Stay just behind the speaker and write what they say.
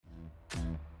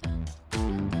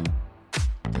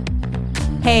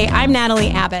Hey, I'm Natalie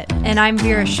Abbott. And I'm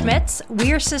Vera Schmitz.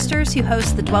 We are sisters who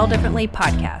host the Dwell Differently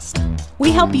podcast.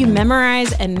 We help you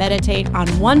memorize and meditate on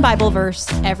one Bible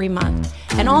verse every month.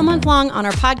 And all month long on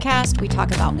our podcast, we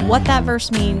talk about what that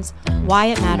verse means, why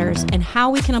it matters, and how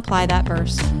we can apply that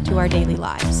verse to our daily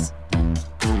lives.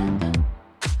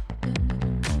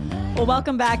 Well,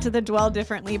 welcome back to the Dwell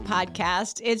Differently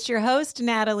podcast. It's your host,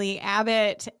 Natalie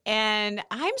Abbott, and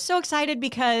I'm so excited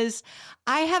because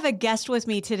I have a guest with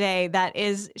me today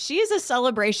she is a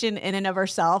celebration in and of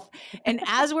herself. And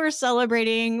as we're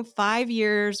celebrating 5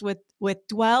 years with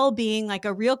Dwell being like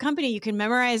a real company, you can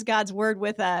memorize God's word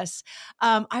with us.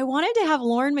 I wanted to have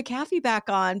Lauren McAfee back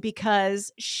on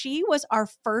because she was our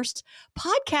first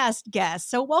podcast guest.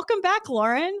 So welcome back,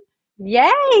 Lauren.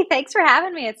 Yay. Thanks for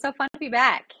having me. It's so fun to be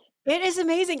back. It is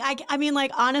amazing. I mean,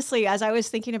 like, honestly, as I was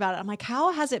thinking about it, I'm like,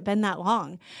 how has it been that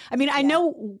long? I mean, I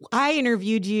know I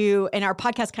interviewed you and our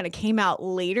podcast kind of came out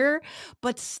later,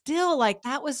 but still, like,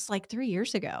 that was like 3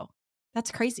 years ago. That's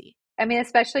crazy. I mean,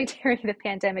 especially during the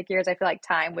pandemic years, I feel like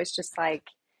time was just like,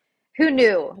 who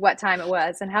knew what time it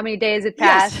was and how many days had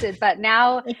passed? Yes. But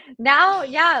now,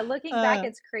 yeah, looking back,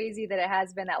 it's crazy that it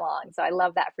has been that long. So I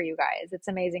love that for you guys. It's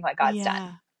amazing what God's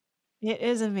done. It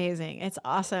is amazing. It's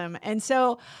awesome. And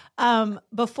so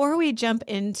before we jump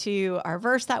into our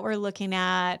verse that we're looking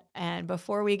at, and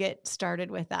before we get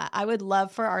started with that, I would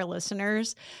love for our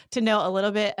listeners to know a little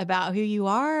bit about who you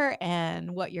are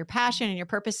and what your passion and your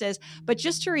purpose is. But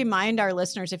just to remind our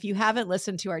listeners, if you haven't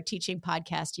listened to our teaching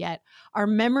podcast yet, our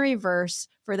memory verse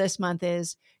for this month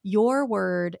is, "Your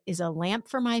word is a lamp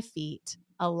for my feet,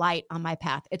 a light on my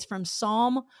path." It's from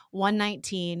Psalm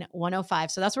 119,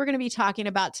 105. So that's what we're going to be talking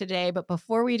about today. But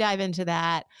before we dive into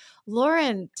that,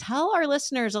 Lauren, tell our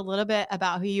listeners a little bit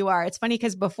about who you are. It's funny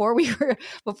because before we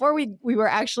were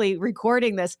actually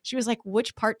recording this, she was like,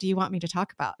 "Which part do you want me to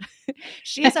talk about?"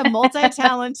 She's a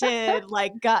multi-talented,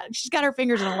 she's got her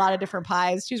fingers in a lot of different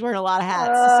pies. She's wearing a lot of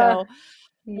hats. So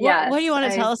what do you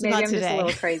want to tell us about today? Just a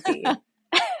little crazy.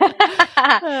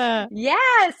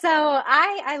 So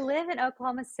I live in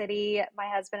Oklahoma City. My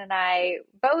husband and I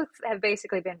both have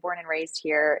basically been born and raised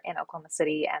here in Oklahoma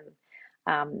City,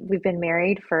 and we've been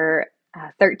married for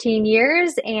 13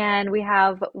 years, and we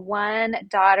have one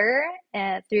daughter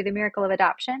through the miracle of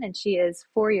adoption, and she is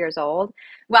 4 years old.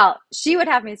 Well, she would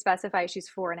have me specify she's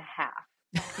 4.5.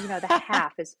 You know, the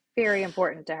half is very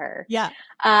important to her. Yeah.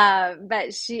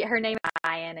 But her name is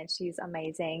Ryan, and she's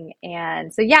amazing.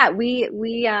 And so, yeah, we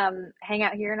hang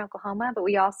out here in Oklahoma, but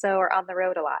we also are on the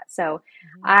road a lot. So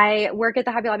I work at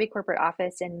the Hobby Lobby corporate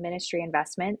office in ministry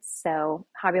investments. So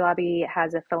Hobby Lobby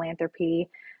has a philanthropy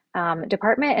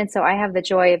department. And so I have the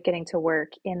joy of getting to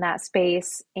work in that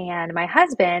space. And my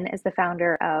husband is the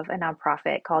founder of a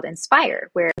nonprofit called Inspire,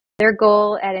 where their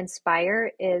goal at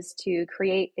Inspire is to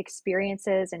create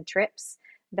experiences and trips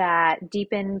that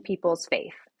deepen people's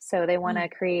faith. So they want to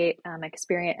create an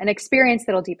experience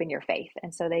that'll deepen your faith.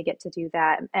 And so they get to do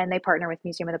that. And they partner with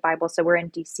Museum of the Bible. So we're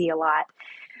in DC a lot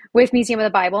with Museum of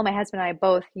the Bible. My husband and I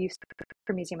both used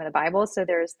for Museum of the Bible. So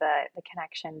there's the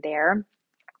connection there.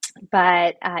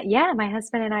 But my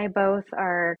husband and I both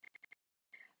are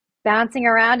bouncing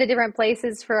around to different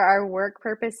places for our work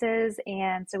purposes.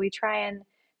 And so we try and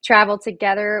travel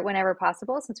together whenever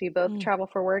possible, since we both travel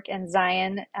for work, and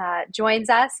Zion joins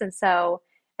us. And so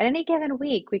at any given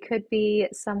week, we could be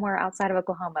somewhere outside of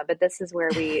Oklahoma, but this is where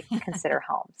we consider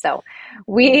home. So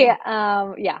we,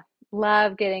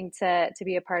 love getting to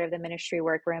be a part of the ministry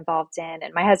work we're involved in.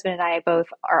 And my husband and I both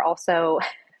are also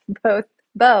both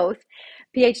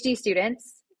PhD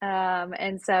students.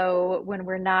 And so when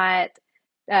we're not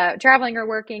traveling or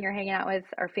working or hanging out with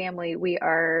our family, we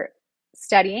are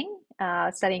studying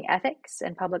ethics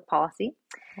and public policy.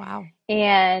 Wow.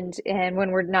 And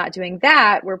when we're not doing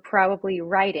that, we're probably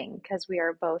writing, because we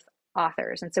are both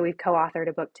authors. And so we've co-authored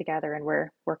a book together, and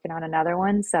we're working on another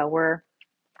one. So we're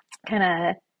kind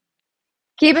of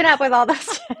keeping up with all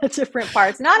those different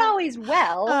parts. Not always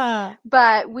well,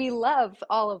 but we love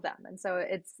all of them. And so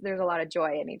there's a lot of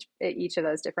joy in each of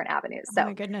those different avenues. So oh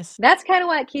my goodness, that's kind of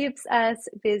what keeps us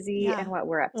busy and what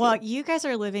we're up to. Well, you guys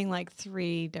are living like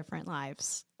 3 different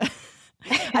lives.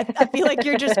 I feel like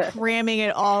you're just cramming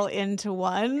it all into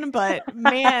one, but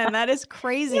man, that is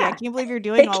crazy. I can't believe you're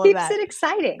doing all of that. It keeps it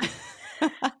exciting.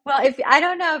 Well, I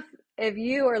don't know if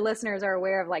you or listeners are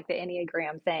aware of like the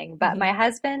Enneagram thing, but my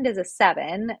husband is a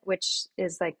 7, which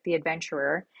is like the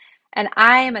adventurer, and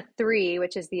I am a 3,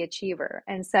 which is the achiever.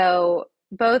 And so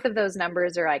both of those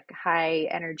numbers are like high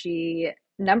energy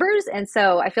numbers. And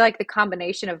so I feel like the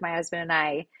combination of my husband and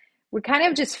I, we kind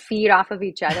of just feed off of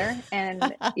each other.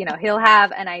 And, you know, he'll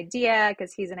have an idea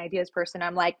because he's an ideas person.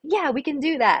 I'm like, yeah, we can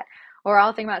do that. or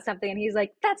I'll think about something and he's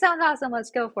like, that sounds awesome.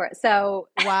 Let's go for it. So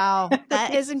Wow,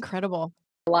 that is incredible.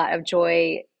 a lot of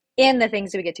joy in the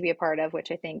things that we get to be a part of,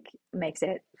 which I think makes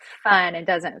it fun and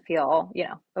doesn't feel,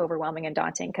 overwhelming and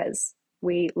daunting because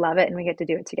we love it and we get to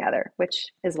do it together, which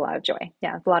is a lot of joy.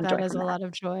 Yeah, a lot of joy That is from a that. lot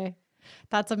of joy.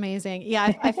 That's amazing.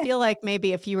 Yeah, I feel like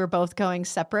maybe if you were both going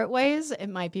separate ways, it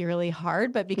might be really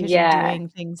hard, but because you're Yeah. doing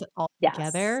things all Yes.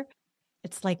 together,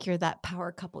 it's like you're that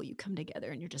power couple. You come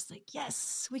together and you're just like,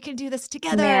 yes, we can do this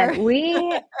together. Man,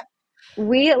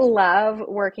 we love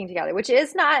working together, which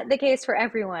is not the case for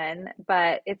everyone,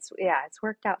 but it's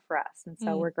worked out for us. And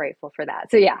so we're grateful for that.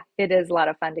 So yeah, it is a lot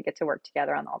of fun to get to work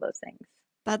together on all those things.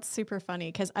 That's super funny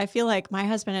because I feel like my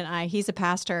husband and I, he's a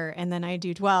pastor and then I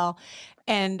do Dwell.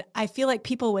 And I feel like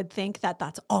people would think that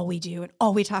that's all we do and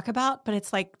all we talk about. But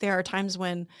it's like there are times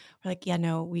when we're like, yeah,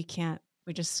 no, we can't.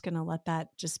 We're just going to let that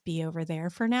just be over there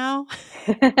for now.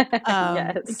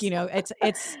 Yes.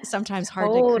 It's sometimes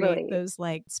hard to create those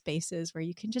like spaces where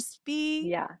you can just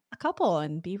be a couple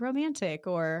and be romantic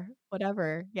or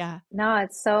whatever. Yeah. No,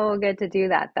 it's so good to do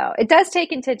that though. It does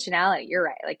take intentionality. You're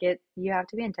right. Like you have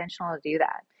to be intentional to do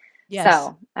that. Yes.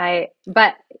 So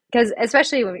but because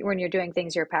especially when you're doing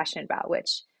things you're passionate about,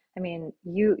 which I mean,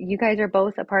 you guys are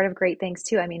both a part of great things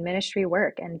too. I mean, ministry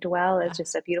work and Dwell is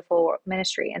just a beautiful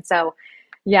ministry. And so,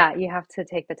 yeah, you have to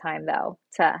take the time though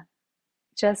to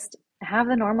just have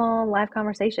the normal life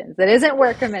conversations that isn't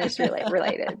work or ministry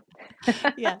related.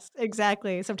 Yes,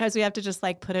 exactly. Sometimes we have to just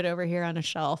like put it over here on a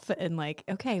shelf and like,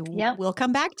 okay, we'll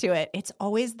come back to it. It's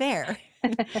always there.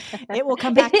 It will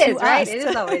come back to right? us. It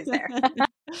is always there.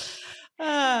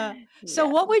 So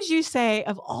what would you say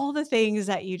of all the things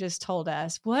that you just told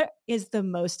us, what is the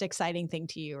most exciting thing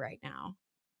to you right now?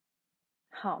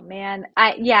 Oh man.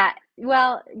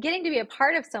 Well, getting to be a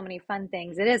part of so many fun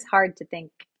things, it is hard to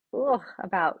think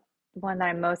about one that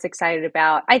I'm most excited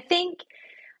about. I think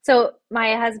so.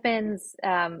 My husband's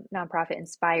nonprofit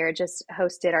Inspire just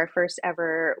hosted our first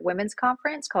ever women's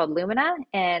conference called Lumina,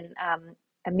 and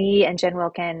me and Jen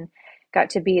Wilkin got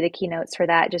to be the keynotes for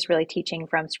that, just really teaching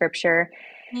from scripture.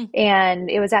 And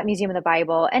it was at Museum of the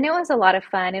Bible, and it was a lot of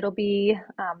fun. It'll be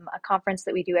a conference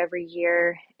that we do every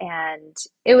year, and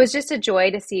it was just a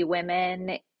joy to see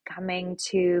women coming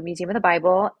to Museum of the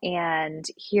Bible and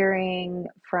hearing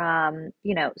from,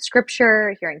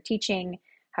 scripture, hearing teaching,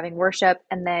 having worship,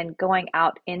 and then going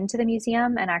out into the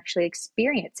museum and actually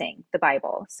experiencing the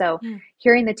Bible. So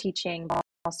hearing the teaching,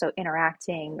 also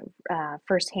interacting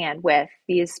firsthand with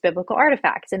these biblical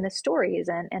artifacts and the stories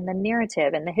and the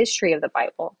narrative and the history of the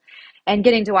Bible, and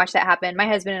getting to watch that happen. My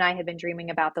husband and I had been dreaming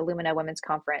about the Lumina Women's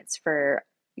Conference for,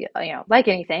 like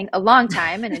anything, a long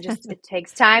time. And it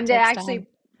takes time to actually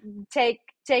take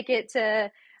it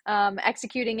to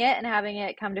executing it and having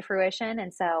it come to fruition.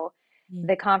 And so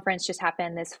the conference just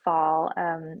happened this fall,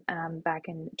 back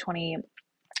in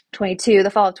 2022,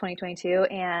 the fall of 2022.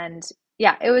 And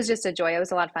yeah, it was just a joy. It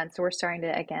was a lot of fun. So we're starting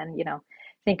to, again,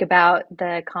 think about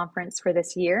the conference for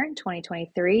this year in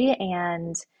 2023.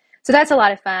 And so that's a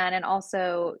lot of fun. And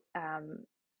also,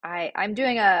 I'm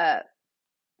doing a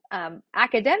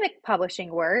academic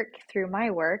publishing work through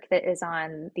my work that is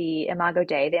on the Imago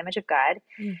Dei, the image of God.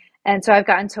 And so I've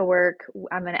gotten to work,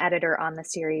 I'm an editor on the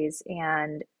series,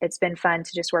 and it's been fun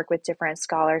to just work with different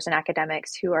scholars and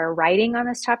academics who are writing on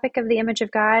this topic of the image of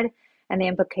God and the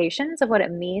implications of what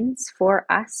it means for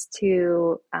us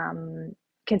to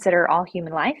consider all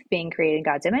human life being created in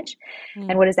God's image.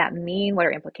 And what does that mean? What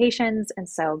are implications? And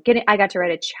so I got to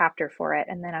write a chapter for it,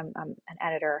 and then I'm an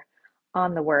editor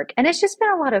on the work. And it's just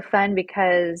been a lot of fun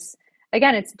because,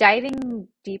 again, it's diving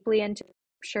deeply into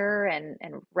scripture and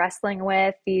wrestling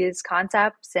with these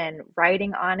concepts and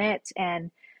writing on it and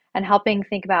helping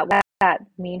think about what does that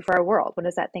mean for our world? What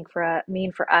does that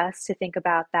mean for us to think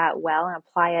about that well and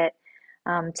apply it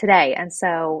today? And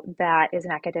so that is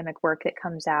an academic work that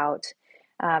comes out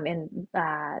in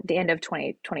the end of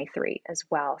 2023 as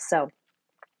well. So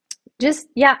just,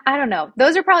 I don't know.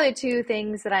 Those are probably the two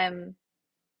things that I'm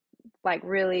like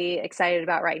really excited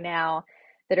about right now,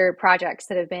 that are projects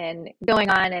that have been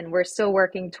going on and we're still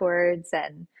working towards,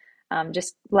 and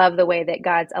just love the way that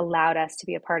God's allowed us to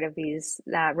be a part of these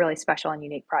really special and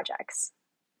unique projects.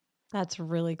 That's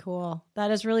really cool.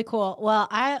 That is really cool. Well,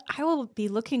 I will be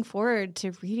looking forward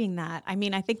to reading that. I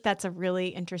mean, I think that's a really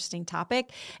interesting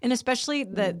topic, and especially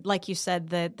like you said,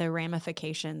 the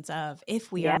ramifications of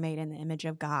if we are made in the image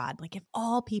of God, like if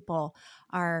all people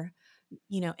are,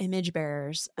 image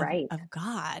bearers of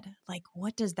God, like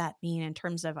what does that mean in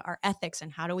terms of our ethics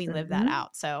and how do we live that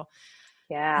out? So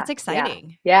Yeah. That's Yeah.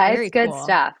 exciting. Yeah. It's Very good cool.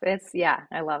 stuff.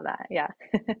 I love that. Yeah.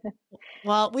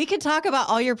 Well, we could talk about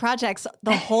all your projects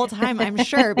the whole time, I'm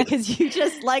sure, because you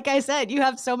just, like I said, you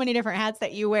have so many different hats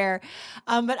that you wear.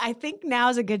 But I think now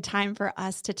is a good time for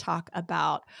us to talk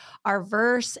about our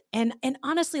verse and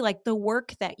honestly, like the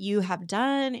work that you have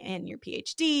done in your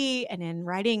PhD and in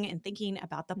writing and thinking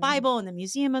about the Bible and the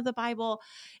Museum of the Bible.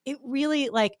 It really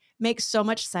like makes so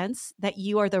much sense that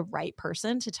you are the right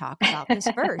person to talk about this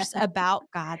verse, about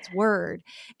God's word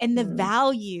and the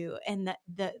value and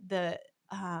the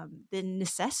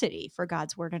necessity for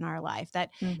God's word in our life,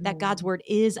 that God's word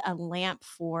is a lamp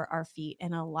for our feet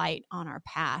and a light on our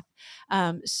path.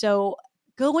 So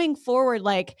going forward,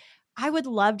 like I would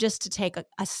love just to take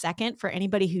a second for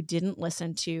anybody who didn't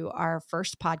listen to our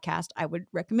first podcast. I would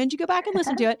recommend you go back and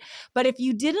listen to it. But if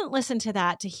you didn't listen to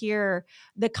that to hear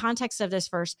the context of this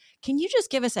verse, can you just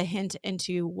give us a hint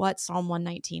into what Psalm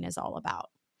 119 is all about?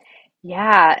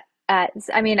 Yeah.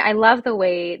 I mean, I love the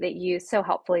way that you so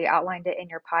helpfully outlined it in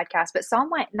your podcast. But Psalm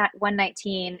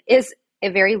 119 is a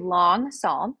very long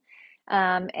psalm,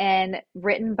 and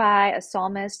written by a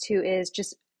psalmist who is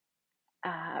just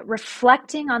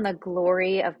reflecting on the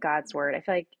glory of God's word. I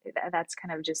feel like that's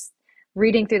kind of just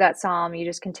reading through that psalm, you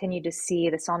just continue to see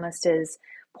the psalmist is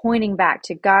pointing back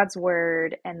to God's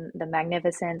word and the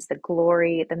magnificence, the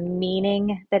glory, the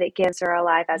meaning that it gives our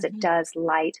life as it does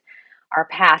light our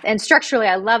path. And structurally,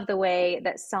 I love the way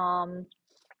that Psalm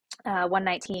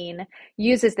 119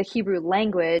 uses the Hebrew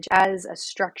language as a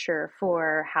structure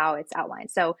for how it's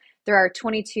outlined. So there are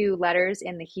 22 letters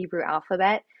in the Hebrew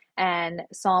alphabet, and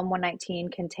Psalm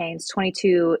 119 contains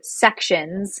 22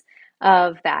 sections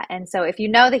of that. And so if you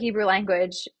know the Hebrew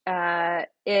language, the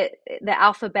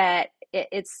alphabet,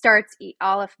 it starts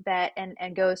Aleph, Bet,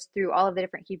 and goes through all of the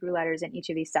different Hebrew letters in each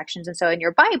of these sections. And so in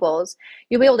your Bibles,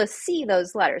 you'll be able to see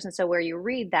those letters. And so where you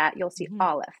read that, you'll see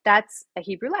Aleph. That's a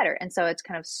Hebrew letter. And so it's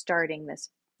kind of starting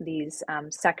these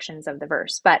sections of the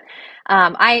verse. But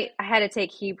I had to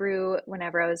take Hebrew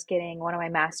whenever I was getting one of my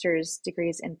master's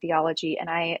degrees in theology, and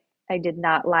I did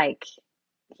not like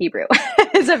Hebrew.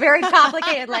 It's a very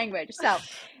complicated language. So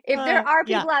if there are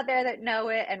people out there that know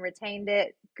it and retained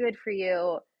it, good for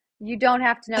you. You don't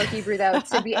have to know Hebrew, though,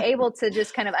 to be able to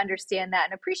just kind of understand that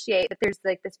and appreciate that there's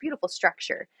like this beautiful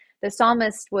structure. The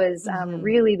psalmist was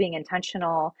really being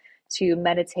intentional to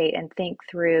meditate and think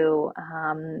through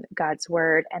God's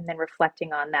word and then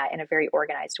reflecting on that in a very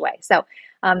organized way. So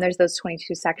there's those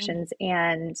 22 sections.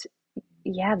 And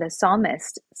yeah, the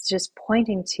psalmist is just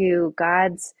pointing to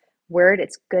God's word,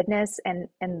 its goodness, and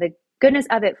the goodness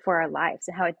of it for our lives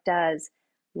and how it does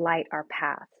light our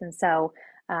paths. And so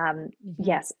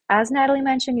yes, as Natalie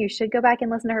mentioned, you should go back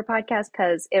and listen to her podcast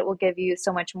because it will give you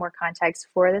so much more context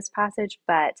for this passage.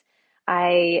 But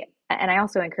I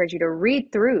also encourage you to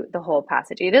read through the whole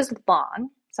passage. It is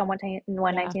long. Psalm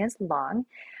 119 is long,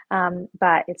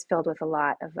 but it's filled with a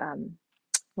lot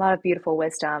of beautiful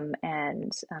wisdom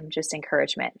and just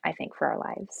encouragement, I think, for our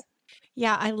lives.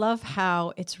 Yeah, I love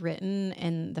how it's written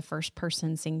in the first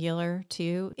person singular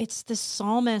too. It's the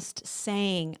psalmist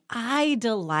saying, I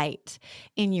delight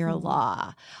in your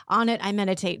law. On it, I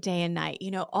meditate day and night.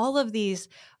 You know, all of these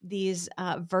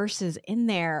verses in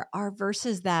there are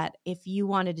verses that if you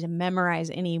wanted to memorize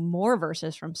any more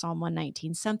verses from Psalm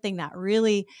 119, something that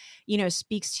really,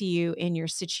 speaks to you in your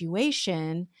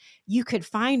situation, you could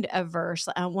find a verse.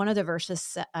 One of the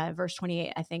verses, verse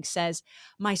 28, I think says,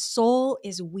 my soul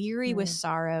is weary with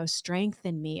sorrow,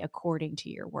 strengthen me according to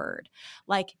your word.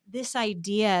 Like this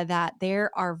idea that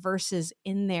there are verses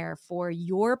in there for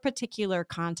your particular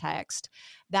context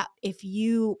that if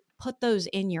you put those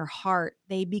in your heart,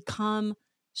 they become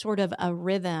sort of a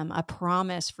rhythm, a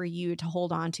promise for you to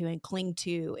hold on to and cling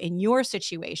to in your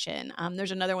situation.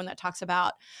 There's another one that talks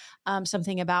about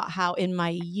something about how in my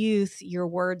youth, your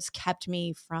words kept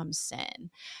me from sin.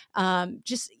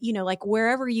 Just, like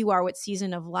wherever you are, what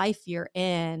season of life you're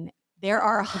in, there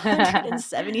are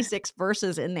 176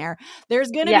 verses in there. There's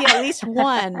going to be at least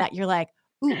one that you're like,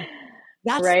 ooh,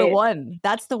 that's the one.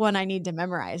 That's the one I need to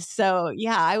memorize. So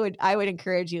yeah, I would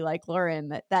encourage you, like Lauren,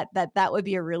 that would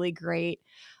be a really great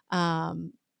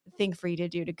thing for you to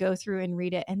do, to go through and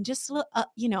read it and just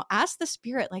ask the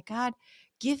Spirit, like, God,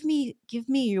 give me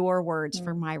your words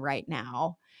for my right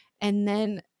now. And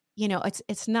then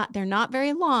they're not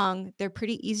very long. They're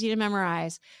pretty easy to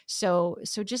memorize. So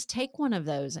just take one of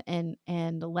those and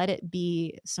let it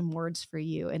be some words for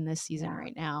you in this season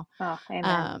right now. Oh,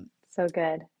 amen. So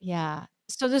good. Yeah.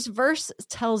 So this verse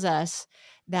tells us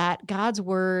that God's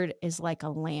word is like a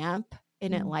lamp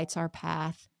and it lights our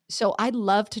path. So I'd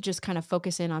love to just kind of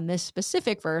focus in on this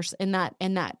specific verse. In that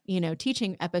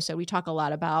teaching episode, we talk a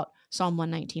lot about Psalm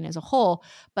 119 as a whole,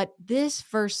 but this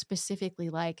verse specifically,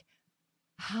 like,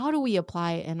 how do we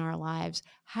apply it in our lives?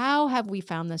 How have we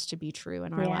found this to be true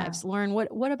in our lives? Lauren,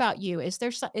 what about you?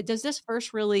 Does this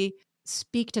verse really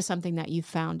speak to something that you've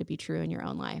found to be true in your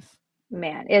own life?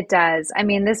 Man, it does. I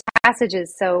mean, this passage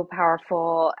is so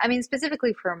powerful. I mean,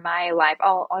 specifically for my life,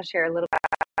 I'll share a little bit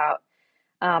about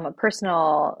a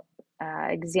personal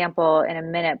example in a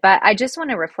minute, but I just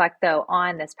want to reflect though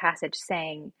on this passage,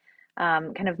 saying,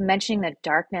 kind of mentioning the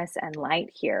darkness and light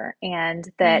here, and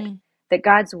that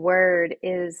God's word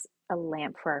is a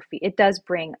lamp for our feet. It does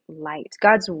bring light.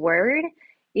 God's word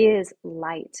is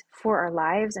light for our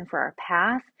lives and for our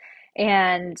path.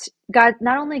 And God,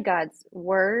 not only God's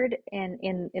word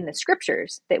in the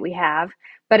scriptures that we have,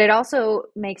 but it also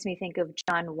makes me think of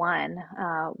John 1,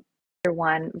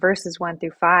 verses 1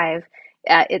 through 5.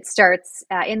 It starts,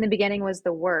 in the beginning was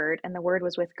the Word, and the Word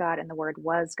was with God, and the Word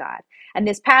was God. And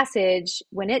this passage,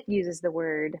 when it uses the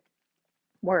word,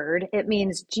 it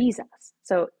means Jesus.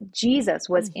 So Jesus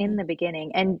was in the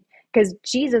beginning, and because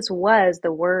Jesus was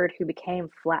the Word who became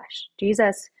flesh.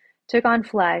 Jesus took on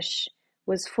flesh,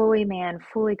 was fully man,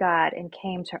 fully God, and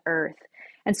came to earth.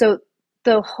 And so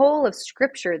the whole of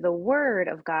Scripture, the Word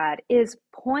of God, is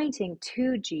pointing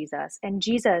to Jesus, and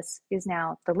Jesus is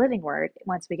now the living Word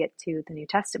once we get to the New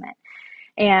Testament.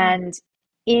 And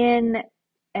in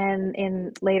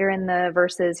later in the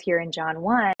verses here in John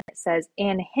 1, it says,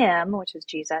 in him, which is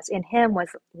Jesus, in him was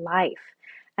life,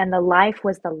 and the life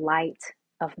was the light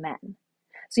of men.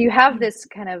 So you have this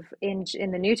kind of in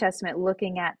the New Testament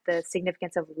looking at the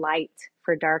significance of light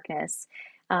for darkness.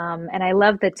 And I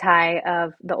love the tie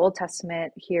of the Old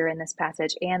Testament here in this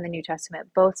passage and the New Testament,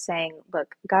 both saying,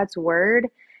 look, God's word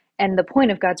and the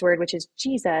point of God's word, which is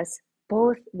Jesus,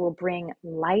 both will bring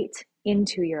light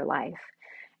into your life.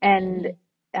 And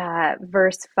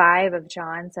verse 5 of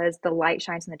John says, the light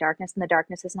shines in the darkness, and the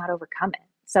darkness is not overcome it.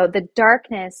 So the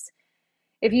darkness,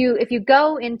 if you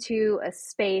go into a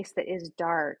space that is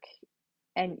dark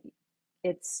and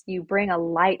you bring a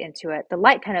light into it, the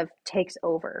light kind of takes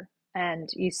over and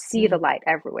you see the light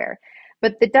everywhere.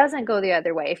 But it doesn't go the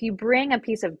other way. If you bring a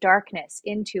piece of darkness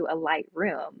into a light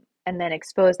room and then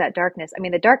expose that darkness, I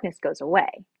mean, the darkness goes away.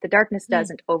 The darkness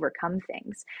doesn't overcome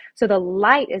things. So the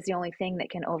light is the only thing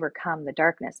that can overcome the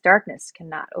darkness. Darkness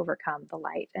cannot overcome the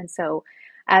light. And so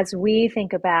as we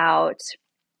think about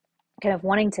kind of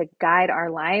wanting to guide our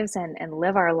lives and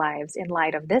live our lives in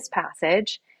light of this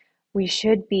passage, we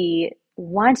should be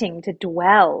wanting to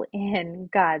dwell in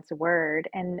God's word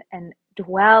and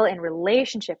dwell in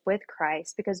relationship with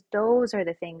Christ, because those are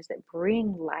the things that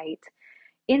bring light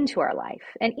into our life.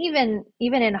 And even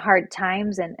in hard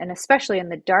times and especially in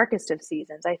the darkest of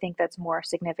seasons, I think that's more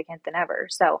significant than ever.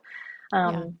 So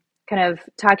kind of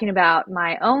talking about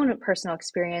my own personal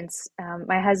experience,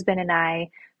 my husband and I,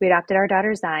 we adopted our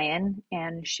daughter Zion,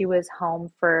 and she was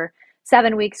home for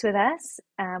 7 weeks with us.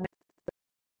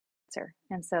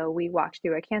 And so we walked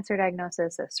through a cancer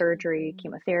diagnosis, a surgery,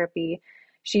 chemotherapy.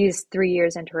 She's 3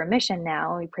 years into remission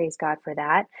now. We praise God for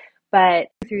that. But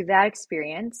through that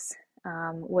experience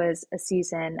was a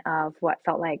season of what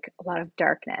felt like a lot of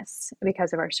darkness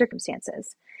because of our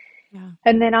circumstances. Yeah.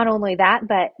 And then not only that,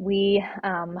 but we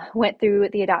went through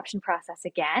the adoption process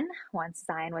again. Once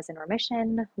Zion was in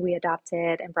remission, we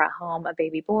adopted and brought home a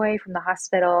baby boy from the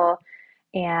hospital.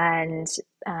 And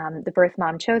the birth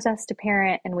mom chose us to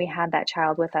parent, and we had that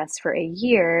child with us for a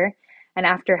year. And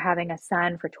after having a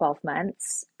son for 12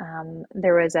 months,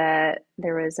 there was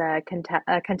a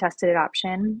contested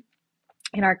adoption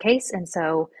in our case, and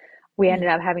so we ended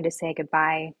up having to say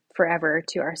goodbye forever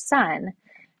to our son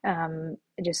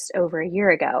just over a year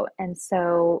ago. And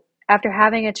so after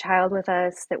having a child with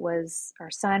us that was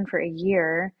our son for a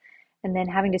year, and then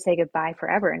having to say goodbye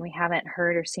forever, and we haven't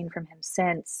heard or seen from him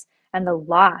since. And the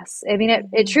loss, I mean,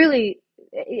 it truly,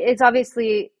 it's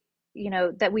obviously,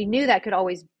 that we knew that could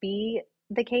always be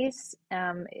the case.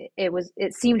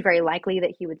 It seemed very likely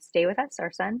that he would stay with us,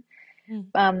 our son.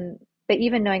 But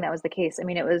even knowing that was the case, I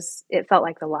mean, it felt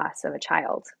like the loss of a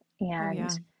child.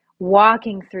 And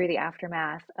walking through the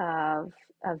aftermath of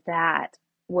that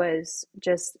was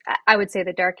just, I would say,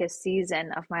 the darkest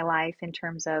season of my life in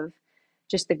terms of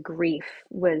just the grief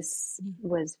was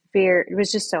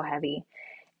just so heavy.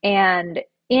 And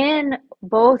in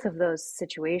both of those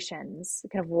situations,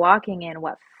 kind of walking in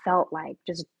what felt like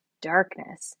just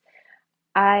darkness,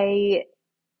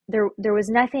 there was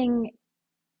nothing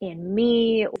in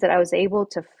me that I was able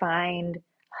to find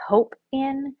hope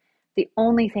in. The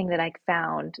only thing that I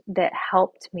found that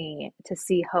helped me to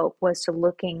see hope was to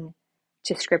looking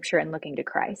to Scripture and looking to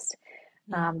Christ.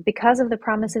 Because of the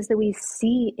promises that we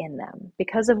see in them,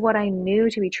 because of what I knew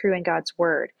to be true in God's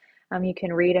word. You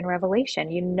can read in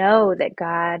Revelation, you know that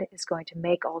God is going to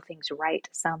make all things right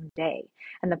someday.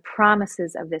 And the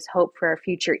promises of this hope for our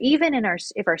future, even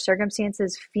if our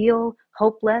circumstances feel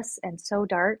hopeless and so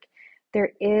dark,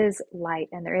 there is light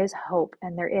and there is hope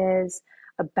and there is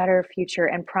a better future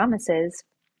and promises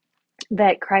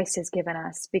that Christ has given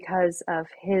us because of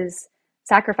his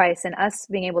sacrifice and us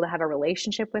being able to have a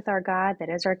relationship with our God that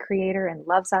is our creator and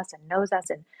loves us and knows us.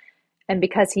 And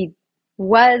because he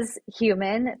was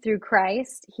human through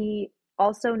Christ, he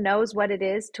also knows what it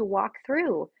is to walk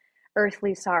through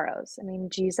earthly sorrows. I mean,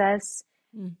 Jesus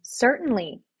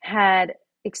certainly had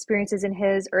experiences in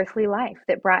his earthly life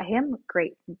that brought him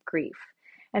great grief.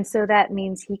 And so that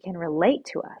means he can relate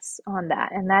to us on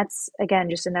that. And that's, again,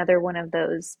 just another one of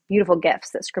those beautiful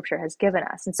gifts that Scripture has given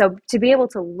us. And so to be able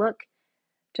to look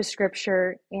to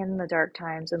Scripture in the dark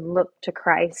times and look to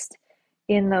Christ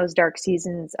in those dark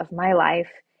seasons of my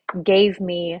life gave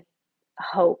me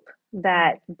hope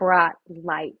that brought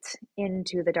light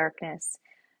into the darkness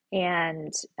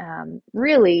and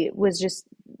really was just,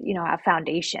 a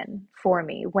foundation for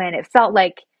me when it felt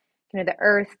like, the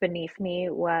earth beneath me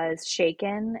was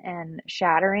shaken and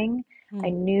shattering. I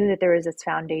knew that there was this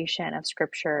foundation of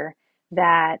Scripture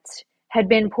that had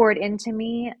been poured into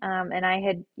me. And I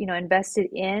had, invested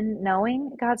in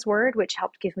knowing God's word, which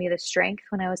helped give me the strength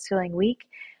when I was feeling weak.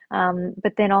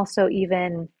 But then also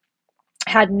even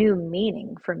had new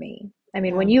meaning for me. I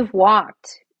mean, when you've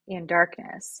walked in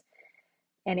darkness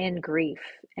and in grief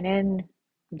and in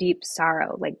deep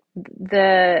sorrow, like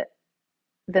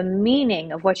the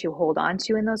meaning of what you hold on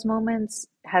to in those moments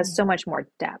has so much more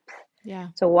depth. Yeah.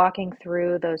 So walking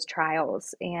through those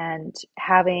trials and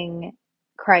having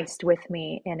Christ with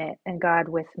me in it and God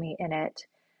with me in it,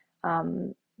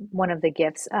 one of the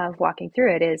gifts of walking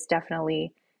through it is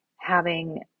definitely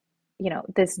having,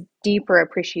 this deeper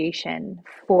appreciation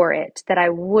for it that I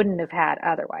wouldn't have had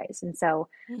otherwise. And so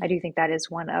I do think that is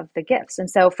one of the gifts. And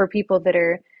so for people that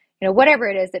are, whatever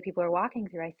it is that people are walking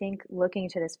through, I think looking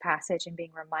to this passage and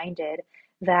being reminded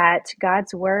that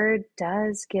God's word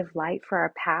does give light for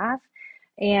our path.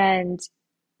 And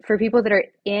for people that are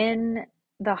in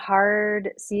the hard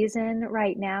season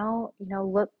right now,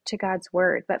 look to God's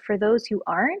word. But for those who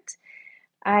aren't,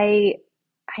 I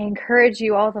encourage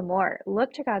you all the more,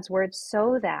 look to God's word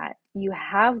so that you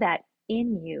have that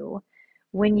in you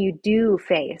when you do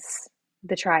face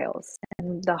the trials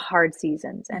and the hard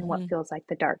seasons and what feels like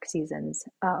the dark seasons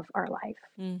of our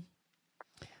life.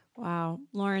 Wow.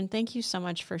 Lauren, thank you so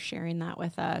much for sharing that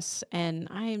with us. And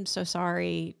I am so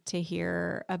sorry to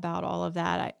hear about all of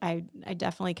that. I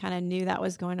definitely kind of knew that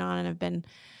was going on and have been,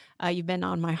 you've been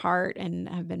on my heart and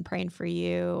have been praying for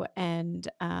you. And,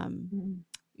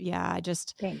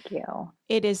 Thank you.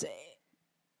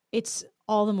 It's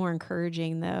all the more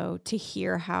encouraging though, to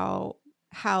hear how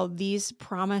these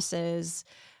promises,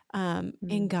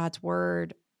 in God's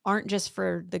word aren't just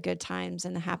for the good times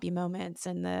and the happy moments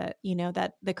and that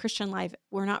the Christian life,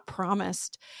 we're not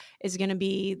promised is going to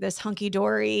be this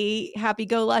hunky-dory,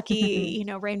 happy-go-lucky,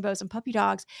 rainbows and puppy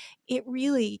dogs. It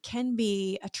really can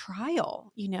be a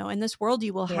trial, in this world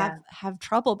you will have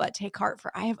trouble, but take heart,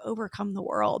 for I have overcome the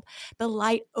world. The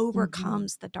light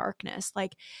overcomes the darkness.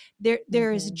 Like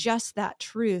there is just that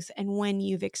truth. And when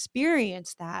you've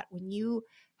experienced that, when you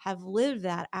have lived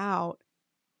that out,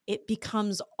 it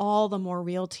becomes all the more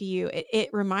real to you. It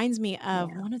reminds me of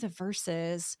one of the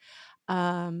verses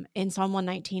in Psalm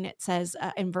 119. It says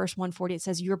in verse 140, it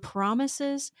says, "Your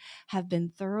promises have been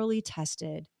thoroughly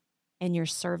tested and your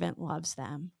servant loves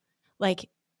them." Like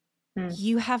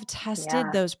you have tested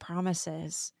those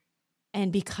promises.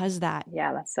 And because that's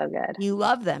so good. You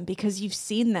love them because you've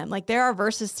seen them. Like there are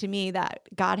verses to me that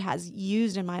God has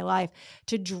used in my life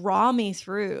to draw me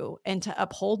through and to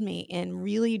uphold me in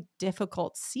really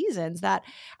difficult seasons that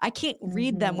I can't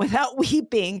read them without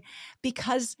weeping,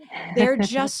 because they're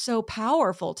just so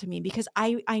powerful to me, because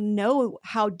I know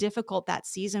how difficult that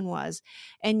season was.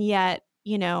 And yet,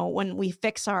 when we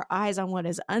fix our eyes on what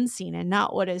is unseen and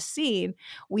not what is seen,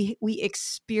 we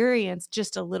experience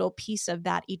just a little piece of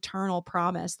that eternal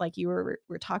promise, like you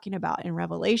were talking about in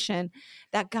Revelation,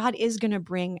 that God is going to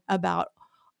bring about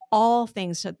all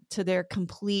things to their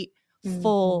complete,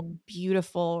 full,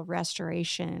 beautiful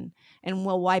restoration, and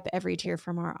will wipe every tear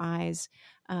from our eyes.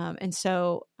 And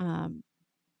so,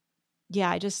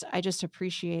 I just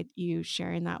appreciate you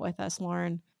sharing that with us,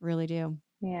 Lauren. Really do.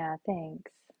 Yeah,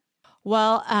 thanks.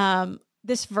 Well,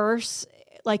 this verse,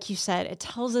 like you said, it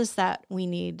tells us that we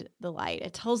need the light.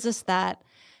 It tells us that,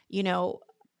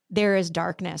 there is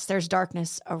darkness. There's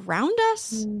darkness around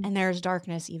us, Mm. and there's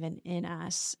darkness even in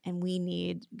us. And we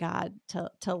need God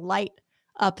to light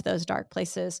up those dark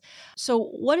places. So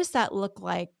what does that look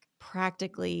like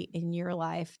practically in your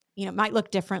life? It might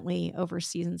look differently over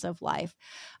seasons of life.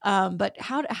 But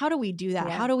how do we do that?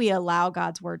 Yeah. How do we allow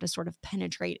God's word to sort of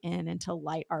penetrate in and to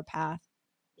light our path?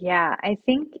 Yeah, I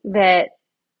think that,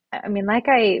 I mean, like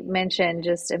I mentioned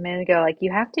just a minute ago, like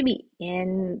you have to be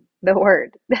in the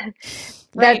word.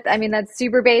 Right. That's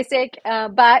super basic,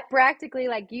 but practically,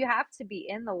 like you have to be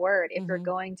in the word if you're Mhm.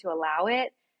 going to allow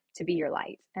it to be your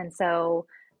light. And so,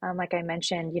 like I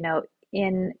mentioned,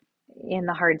 in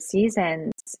the hard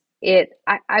seasons,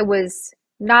 I was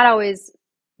not always,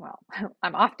 well,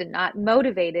 I'm often not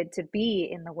motivated to be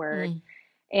in the word. Mm.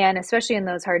 And especially in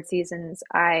those hard seasons,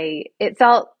 it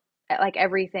felt like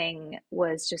everything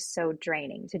was just so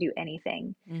draining to do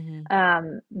anything.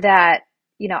 That,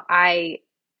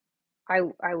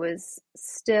 I was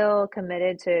still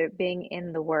committed to being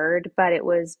in the word, but it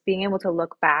was being able to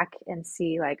look back and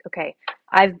see like, okay,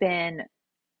 I've been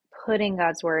putting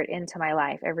God's word into my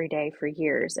life every day for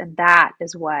years. And that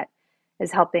is what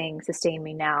is helping sustain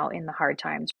me now in the hard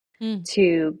times,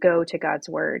 to go to God's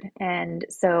word. And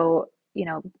so,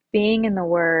 being in the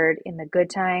word in the good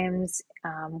times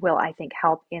will, I think,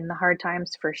 help in the hard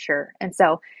times for sure. And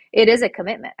so it is a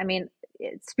commitment. I mean,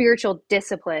 spiritual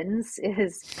disciplines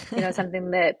is,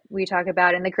 something that we talk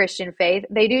about in the Christian faith.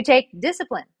 They do take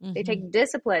discipline. They take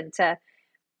discipline to,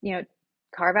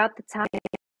 carve out the time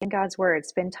in God's word,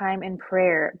 spend time in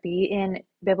prayer, be in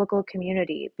biblical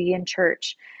community, be in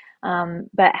church.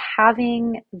 But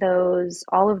having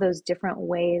all of those different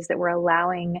ways that we're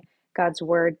allowing God's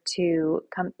word to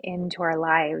come into our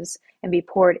lives and be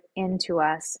poured into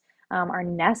us are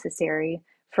necessary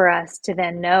for us to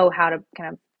then know how to kind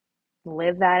of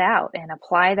live that out and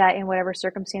apply that in whatever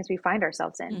circumstance we find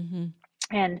ourselves in.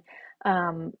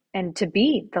 And to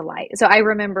be the light. So I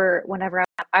remember whenever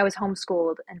I was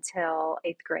homeschooled until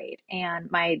 8th grade,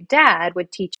 and my dad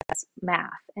would teach us math.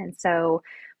 And so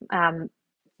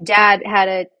dad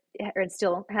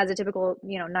still has a typical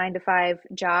 9 to 5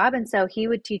 job, and so he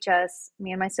would teach us,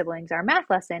 me and my siblings, our math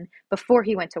lesson before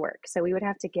he went to work. So we would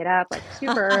have to get up like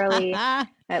super early at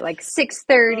like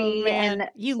 6:30, and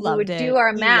you we loved would it. do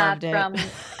our math from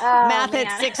math at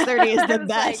 6:30 is the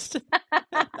best.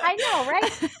 I know,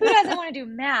 right? Who doesn't want to do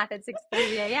math at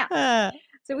 6:30 a.m.?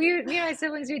 So me and my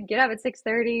siblings, we'd get up at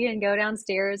 6:30 and go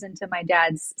downstairs into my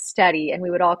dad's study, and we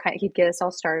would he'd get us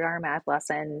all started on our math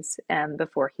lessons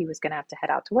before he was going to have to head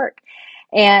out to work.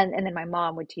 And then my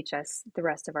mom would teach us the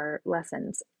rest of our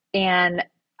lessons. And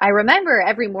I remember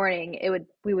every morning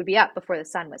we would be up before the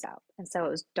sun was out. And so it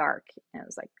was dark, and it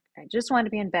was like, I just wanted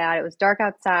to be in bed. It was dark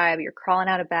outside, but you're crawling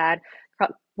out of bed,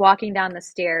 walking down the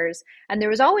stairs. And there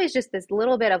was always just this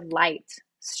little bit of light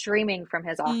streaming from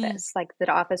his office, like the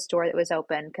office door that was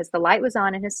open, because the light was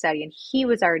on in his study and he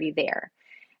was already there.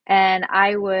 And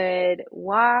I would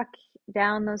walk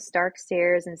down those dark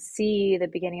stairs and see the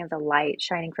beginning of the light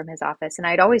shining from his office. And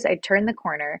I'd turn the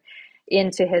corner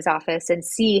into his office and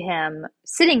see him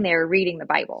sitting there reading the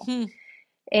Bible.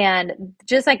 And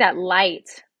just like that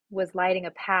light was lighting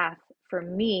a path for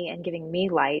me and giving me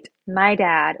light, my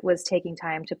dad was taking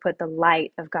time to put the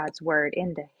light of God's word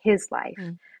into his life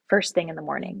first thing in the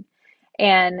morning.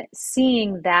 And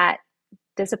seeing that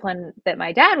discipline that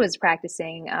my dad was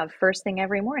practicing of first thing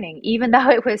every morning, even though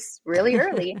it was really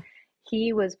early,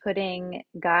 he was putting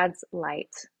God's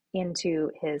light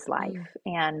into his life.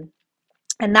 And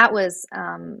that was,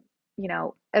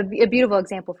 a beautiful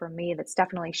example for me that's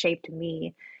definitely shaped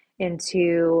me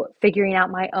into figuring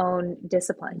out my own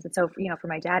disciplines. And so, for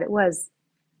my dad, it was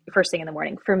first thing in the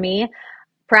morning. For me,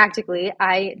 practically,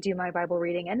 I do my Bible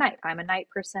reading at night. I'm a night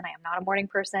person. I am not a morning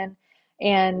person.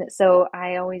 And so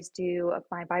I always do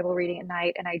my Bible reading at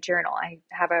night, and I journal. I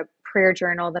have a prayer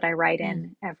journal that I write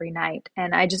in every night.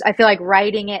 And I feel like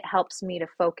writing it helps me to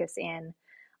focus in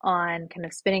on kind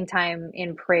of spending time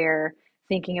in prayer,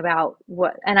 thinking about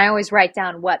and I always write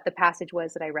down what the passage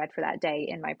was that I read for that day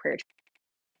in my prayer journal.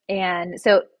 And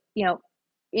so,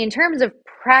 in terms of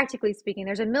practically speaking,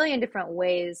 there's a million different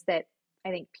ways that I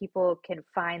think people can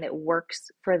find that works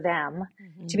for them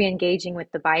to be engaging with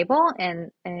the Bible.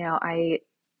 And I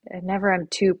never am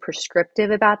too prescriptive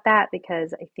about that,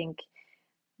 because I think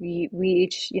we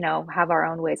each, have our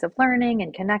own ways of learning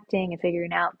and connecting and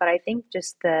figuring out. But I think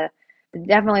just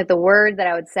definitely the word that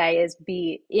I would say is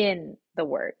be in the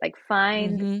word, like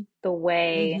find the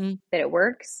way that it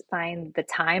works, find the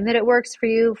time that it works for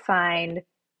you, find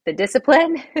the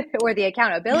discipline or the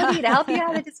accountability to help you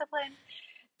have the discipline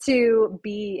to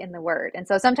be in the word. And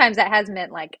so sometimes that has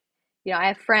meant like I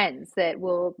have friends that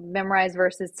will memorize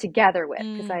verses together with,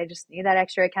 because Mm. I just need that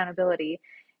extra accountability.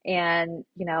 And,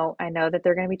 I know that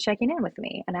they're going to be checking in with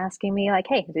me and asking me like,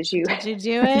 hey, did you Did you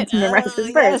do it? memorize Oh,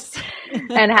 this verse?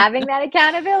 yes. And having that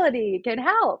accountability can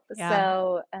help. Yeah.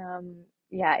 So,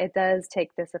 yeah, it does take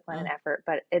discipline and effort,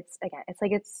 but it's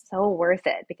so worth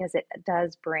it, because it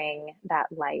does bring that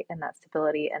light and that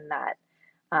stability and that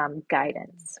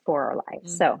guidance for our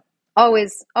lives. Mm. So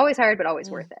always hard, but always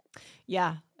worth it.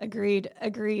 Yeah, agreed.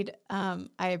 I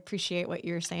appreciate what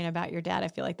you're saying about your dad. I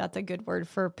feel like that's a good word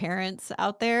for parents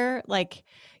out there. Like,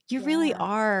 you really Yeah.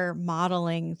 are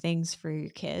modeling things for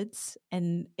your kids.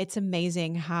 And it's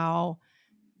amazing how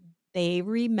they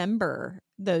remember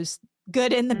those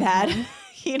good and the bad.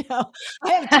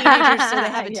 I have teenagers, so they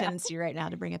have a Yeah. tendency right now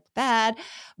to bring up the bad.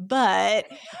 But,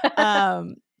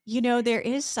 there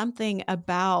is something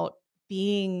about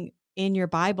being in your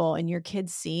Bible and your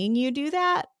kids seeing you do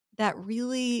that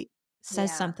really says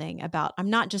Yeah. something about, I'm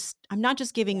not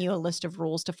just giving you a list of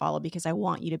rules to follow because I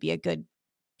want you to be a good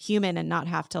human and not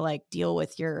have to like deal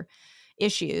with your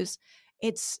issues.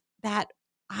 It's that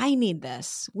I need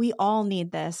this. We all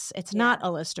need this. It's not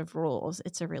a list of rules.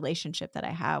 It's a relationship that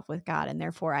I have with God. And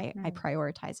therefore I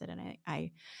prioritize it, and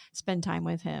I spend time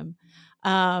with him.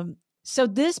 So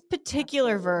this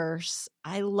particular verse,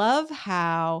 I love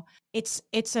how it's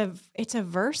a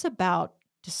verse about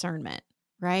discernment,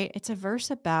 right? It's a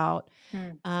verse about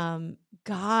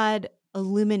God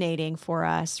illuminating for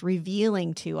us,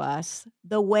 revealing to us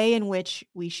the way in which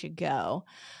we should go.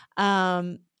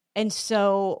 And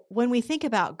so when we think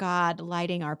about God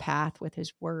lighting our path with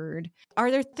his word, are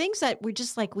there things that we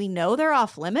just like, we know they're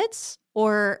off limits?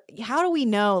 Or how do we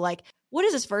know, like, what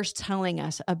is this verse telling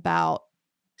us about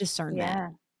discernment? Yeah.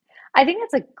 I think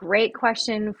that's a great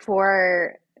question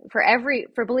for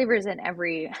believers in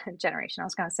every generation. I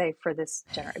was going to say for this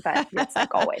generation, but it's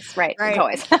like always, right? It's Right.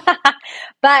 always.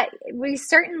 But we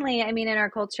certainly, in our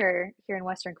culture, here in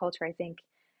Western culture, I think,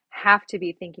 have to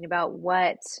be thinking about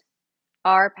what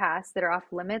are paths that are off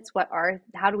limits.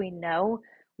 How do we know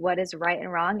what is right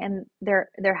and wrong? And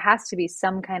there has to be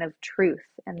some kind of truth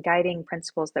and guiding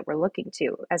principles that we're looking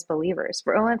to as believers,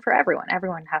 for everyone.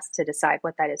 Everyone has to decide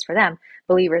what that is for them.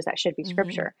 Believers, that should be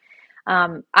scripture.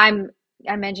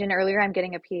 I mentioned earlier, I'm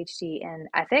getting a PhD in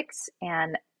ethics,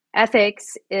 and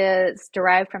ethics is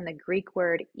derived from the Greek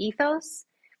word ethos,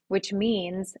 which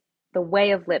means the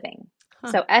way of living.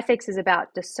 So ethics is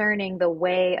about discerning the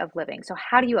way of living. So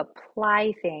how do you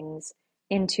apply things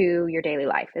into your daily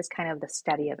life is kind of the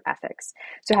study of ethics.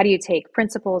 So how do you take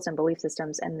principles and belief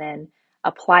systems and then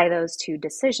apply those to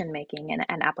decision making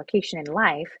and application in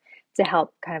life to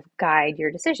help kind of guide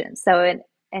your decisions? So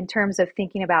in terms of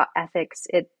thinking about ethics,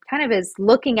 it kind of is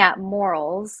looking at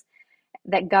morals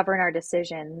that govern our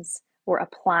decisions or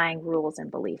applying rules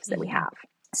and beliefs that we have.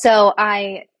 So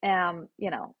I am,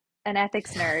 an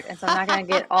ethics nerd, and so I'm not going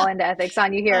to get all into ethics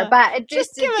on you here, but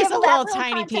just give us a little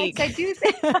tiny peek. I do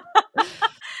think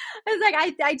it's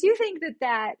like I do think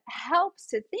that helps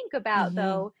to think about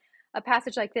though a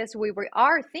passage like this where we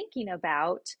are thinking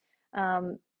about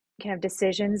kind of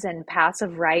decisions and paths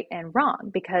of right and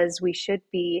wrong, because we should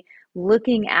be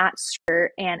looking at scripture,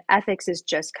 and ethics is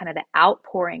just kind of the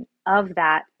outpouring of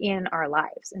that in our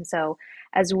lives. And so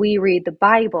as we read the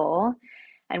Bible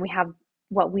and we have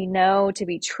what we know to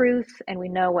be truth, and we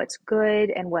know what's good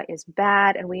and what is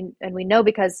bad, and we know,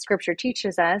 because scripture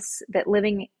teaches us that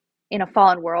living in a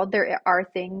fallen world, there are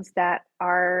things that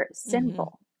are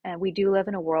sinful, and we do live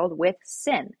in a world with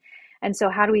sin. And so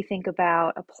how do we think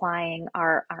about applying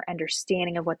our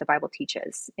understanding of what the Bible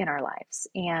teaches in our lives?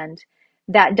 And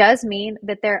that does mean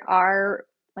that there are,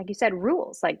 like you said,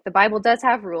 rules. Like the Bible does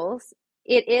have rules.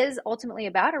 It is ultimately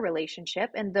about a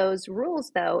relationship, and those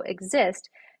rules, though, exist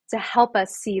to help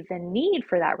us see the need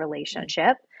for that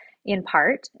relationship in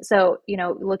part. So,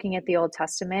 looking at the Old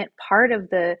Testament, part of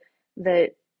the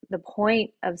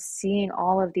point of seeing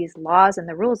all of these laws and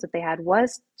the rules that they had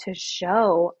was to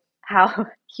show how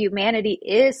humanity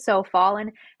is so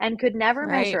fallen and could never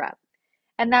measure up.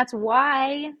 And that's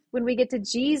why when we get to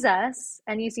Jesus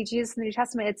and you see Jesus in the New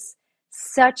Testament, it's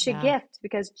such a gift,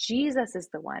 because Jesus is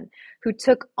the one who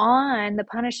took on the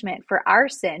punishment for our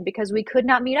sin, because we could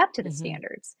not meet up to the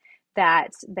standards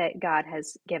that God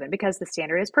has given, because the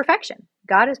standard is perfection.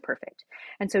 God is perfect.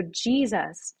 And so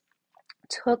Jesus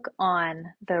took on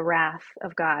the wrath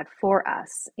of God for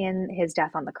us in his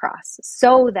death on the cross,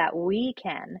 so that we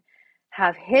can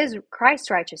have Christ's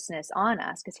righteousness on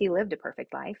us, because he lived a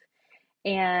perfect life.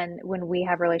 And when we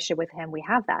have a relationship with him, we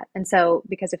have that. And so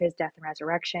because of his death and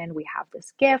resurrection, we have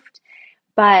this gift.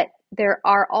 But there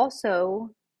are also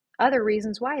other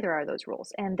reasons why there are those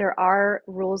rules. And there are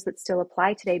rules that still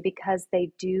apply today because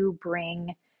they do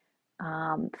bring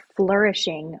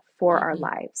flourishing for our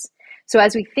lives. So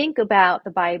as we think about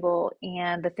the Bible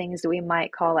and the things that we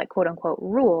might call like quote unquote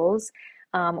rules,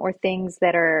 or things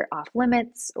that are off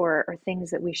limits, or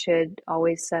things that we should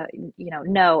always,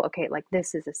 know, okay, like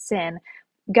this is a sin.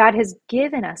 God has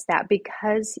given us that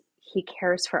because he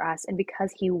cares for us and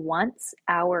because he wants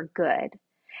our good.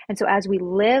 And so as we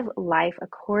live life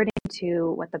according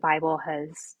to what the Bible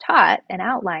has taught and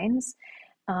outlines,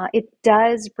 it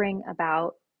does bring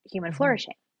about human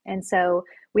flourishing. And so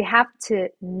we have to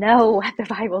know what the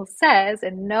Bible says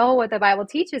and know what the Bible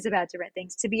teaches about different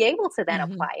things to be able to then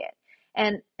apply it.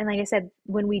 And like I said,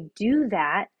 when we do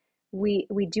that, we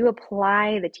do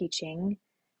apply the teaching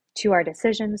to our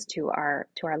decisions, to our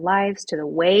lives, to the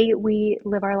way we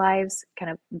live our lives,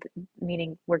 kind of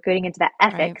meaning we're getting into that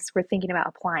ethics, we're thinking about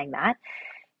applying that,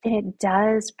 then it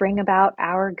does bring about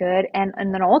our good and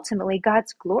then ultimately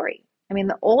God's glory. I mean,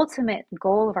 the ultimate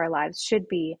goal of our lives should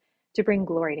be to bring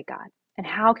glory to God. And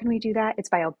how can we do that? It's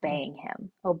by obeying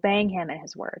him and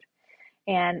his word.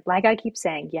 And like I keep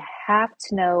saying, you have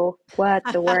to know what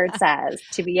the word says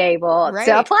to be able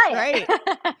to apply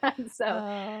it. So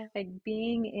like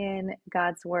being in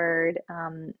God's word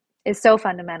is so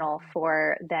fundamental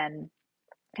for then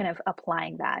kind of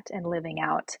applying that and living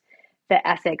out the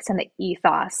ethics and the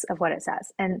ethos of what it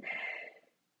says. And,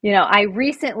 I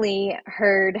recently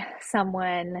heard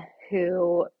someone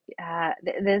who,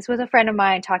 this was a friend of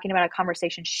mine talking about a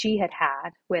conversation she had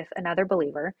with another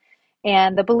believer.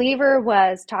 And the believer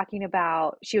was talking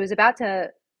about, she was kind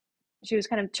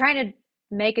of trying to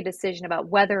make a decision about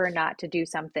whether or not to do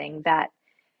something that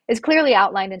is clearly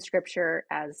outlined in scripture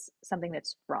as something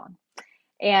that's wrong.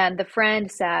 And the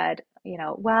friend said,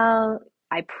 well,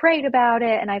 I prayed about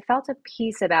it and I felt a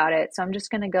peace about it. So I'm just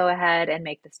going to go ahead and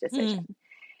make this decision.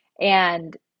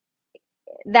 And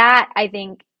that, I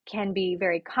think, can be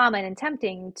very common and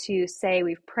tempting to say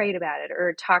we've prayed about it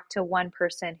or talk to one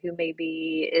person who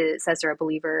maybe says they're a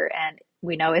believer and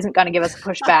we know isn't going to give us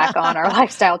pushback on our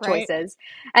lifestyle choices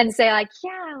and say like,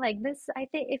 yeah, like this, I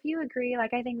think if you agree,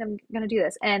 like, I think I'm going to do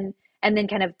this. And then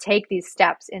kind of take these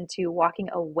steps into walking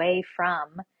away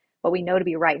from what we know to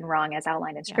be right and wrong as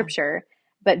outlined in scripture,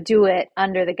 but do it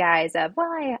under the guise of,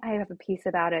 well, I have a peace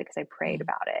about it because I prayed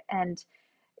about it. And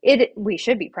we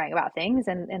should be praying about things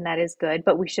and that is good,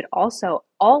 but we should also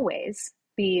always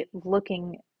be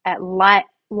looking at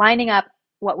lining up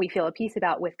what we feel a peace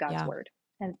about with God's word.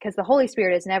 And because the Holy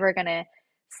Spirit is never going to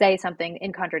say something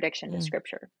in contradiction to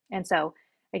scripture. And so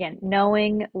again,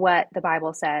 knowing what the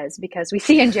Bible says, because we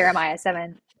see in Jeremiah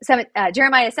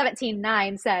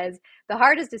 17:9 says, the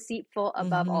heart is deceitful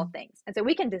above all things. And so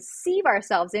we can deceive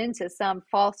ourselves into some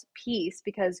false peace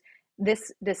because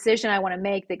this decision I want to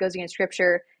make that goes against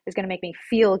scripture is going to make me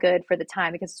feel good for the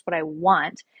time because it's what I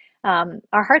want.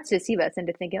 Our hearts deceive us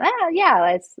into thinking,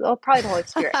 it's probably the Holy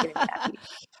Spirit giving me that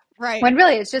peace. When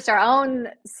really it's just our own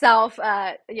self,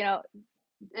 and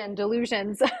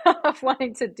delusions of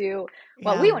wanting to do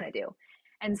what we want to do.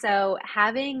 And so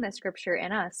having the scripture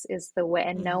in us is the way,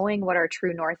 and knowing what our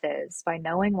true north is by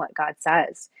knowing what God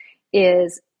says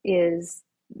is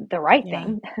the right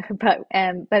thing, but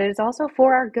it's also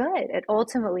for our good. It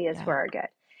ultimately is for our good.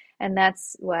 And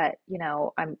that's what,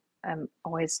 I'm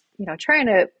always, trying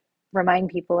to remind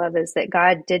people of is that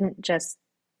God didn't just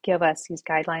give us these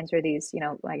guidelines or these,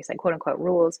 like I said, quote unquote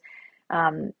rules,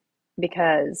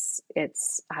 because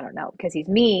because he's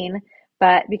mean,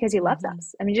 but because he loves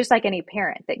us. I mean, just like any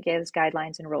parent that gives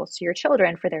guidelines and rules to your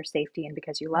children for their safety and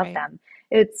because you love them,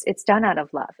 it's done out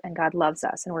of love, and God loves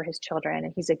us and we're his children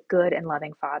and he's a good and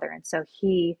loving father. And so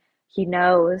he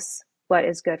knows what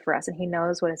is good for us and he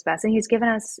knows what is best. And he's given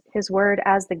us his word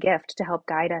as the gift to help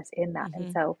guide us in that.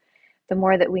 And so the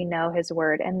more that we know his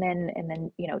word and then,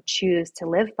 choose to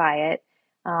live by it,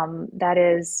 that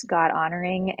is God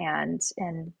honoring and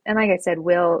like I said,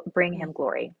 will bring him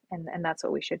glory. And that's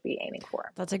what we should be aiming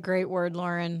for. That's a great word,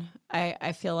 Lauren.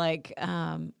 I feel like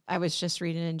I was just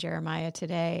reading in Jeremiah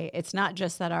today. It's not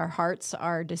just that our hearts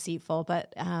are deceitful,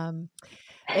 but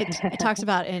it talks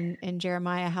about in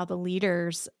Jeremiah how the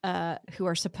leaders who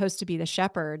are supposed to be the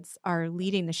shepherds are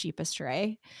leading the sheep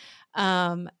astray.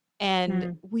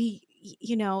 And we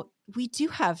do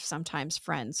have sometimes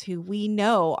friends who we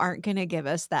know aren't going to give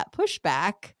us that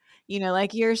pushback,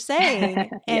 like you're saying,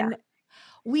 and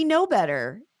we know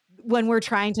better. when we're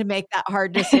trying to make that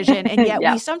hard decision. And yet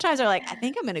Yeah. we sometimes are like, I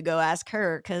think I'm going to go ask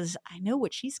her because I know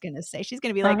what she's going to say. She's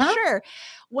going to be like, Uh-huh. sure.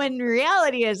 When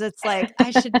reality is, it's like,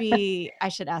 I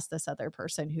should ask this other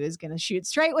person who is going to shoot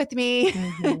straight with me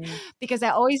because I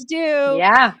always do.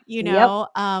 Yeah. You know,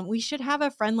 we should have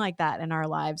a friend like that in our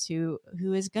lives who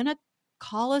is going to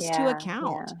call us to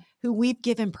account, who we've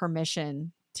given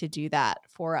permission to do that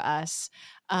for us.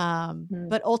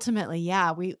 But ultimately,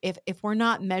 if we're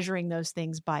not measuring those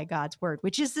things by God's word,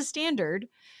 which is the standard,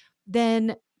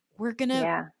 then we're going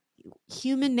to,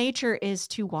 human nature is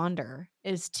to wander,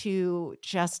 is to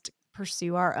just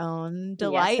pursue our own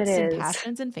delights and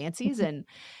passions and fancies. and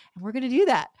we're going to do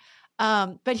that.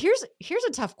 But here's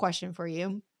a tough question for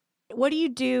you. What do you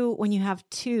do when you have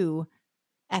two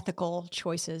ethical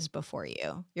choices before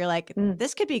you? You're like,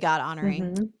 this could be God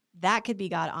honoring. That could be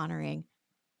God honoring.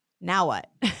 Now what?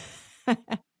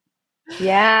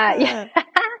 Yeah.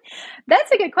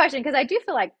 That's a good question, because I do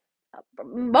feel like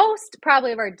most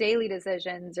probably of our daily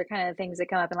decisions or kind of things that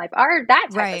come up in life are that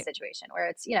type of situation where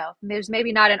it's, there's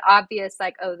maybe not an obvious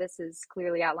like, oh, this is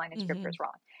clearly outlined in scripture is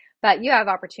wrong. But you have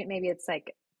opportunity, maybe it's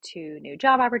like 2 new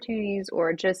job opportunities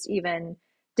or just even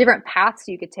different paths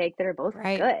you could take that are both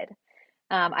good.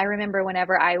 I remember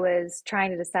whenever I was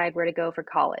trying to decide where to go for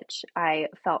college, I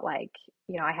felt like,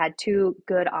 I had 2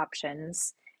 good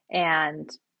options and,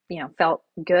 felt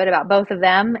good about both of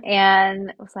them.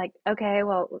 And was like, okay,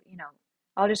 well,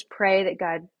 I'll just pray that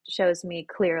God shows me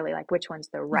clearly, like, which one's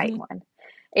the right one.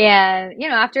 And,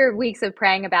 after weeks of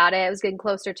praying about it, it was getting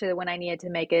closer to when I needed to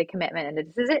make a commitment and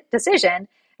a decision.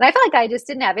 And I felt like I just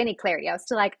didn't have any clarity. I was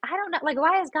still like, I don't know, like,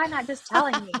 why is God not just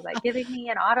telling me, like giving me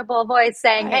an audible voice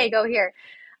saying, hey, go here.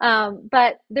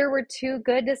 But there were 2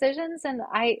 good decisions. And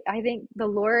I think the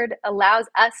Lord allows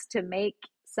us to make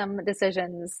some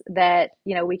decisions that,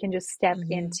 we can just step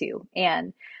into.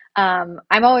 And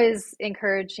I'm always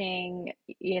encouraging,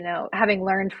 having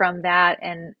learned from that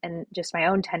and just my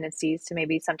own tendencies to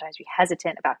maybe sometimes be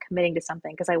hesitant about committing to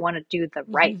something because I want to do the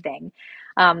right thing.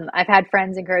 I've had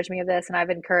friends encourage me of this, and I've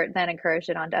encouraged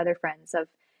it on to other friends of,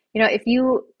 if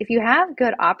you have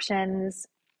good options,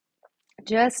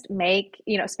 just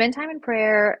spend time in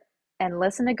prayer and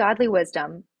listen to godly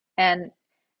wisdom. And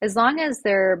as long as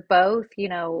they're both,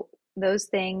 those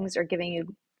things are giving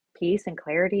you peace and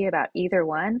clarity about either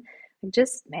one,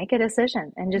 just make a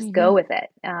decision and just go with it.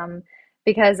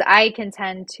 Because I can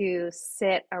tend to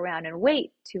sit around and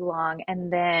wait too long,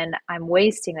 and then I'm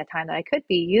wasting the time that I could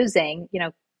be using,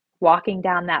 walking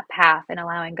down that path and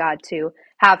allowing God to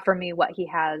have for me what he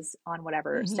has on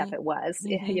whatever step it was,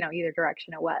 either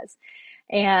direction it was.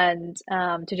 And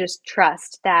to just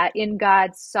trust that in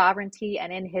God's sovereignty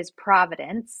and in his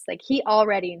providence, like he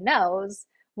already knows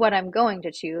what I'm going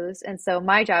to choose. And so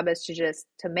my job is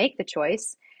to make the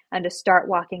choice and to start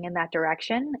walking in that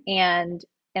direction, and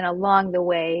along the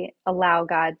way allow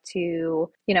God to,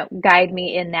 guide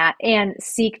me in that and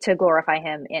seek to glorify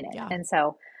him in it. And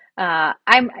so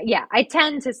I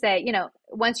tend to say,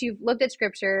 once you've looked at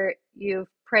scripture, you've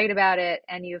prayed about it,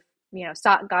 and you've,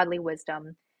 sought godly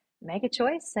wisdom, make a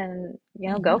choice and,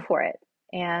 go for it,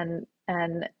 and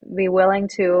be willing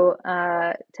to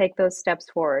take those steps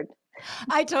forward.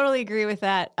 I totally agree with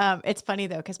that. It's funny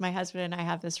though, because my husband and I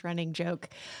have this running joke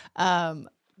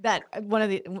that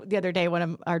the other day, one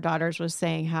of our daughters was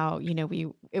saying how,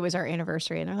 it was our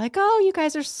anniversary, and they're like, oh, you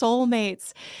guys are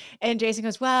soulmates. And Jason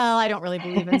goes, well, I don't really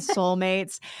believe in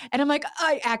soulmates. And I'm like,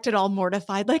 I acted all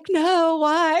mortified, like, no,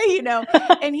 why?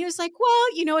 And he was like, well,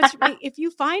 it's if you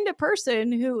find a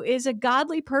person who is a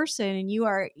godly person and you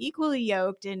are equally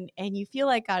yoked and you feel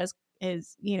like God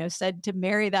is said to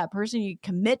marry that person, you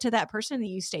commit to that person, and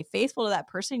you stay faithful to that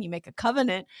person, you make a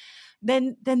covenant,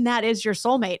 then that is your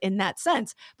soulmate in that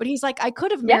sense. But he's like, I could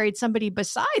have married somebody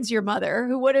besides your mother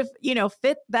who would have,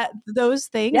 fit those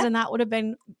things, and that would have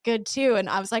been good too. And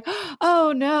I was like,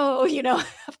 oh no,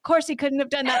 of course he couldn't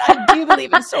have done that. I do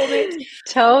believe in soulmates.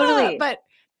 Totally. But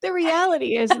the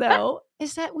reality is though,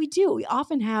 is that we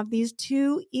often have these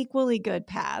 2 equally good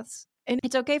paths, and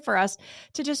it's okay for us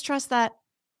to just trust that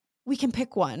we can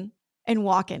pick one and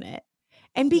walk in it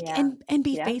and be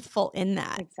faithful in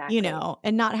that,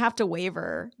 and not have to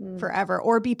waver forever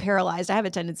or be paralyzed. I have a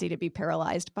tendency to be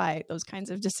paralyzed by those kinds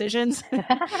of decisions.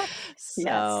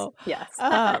 So, yes.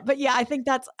 But yeah, I think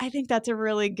that's a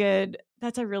really good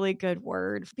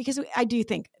word, because I do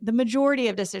think the majority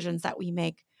of decisions that we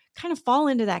make kind of fall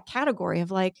into that category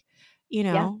of like,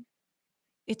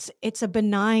 it's a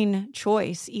benign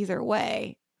choice either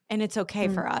way. And it's okay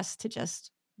for us to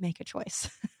just make a choice.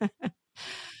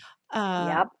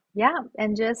 Yep. Yeah.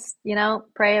 And just,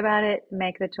 pray about it,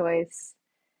 make the choice,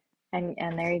 and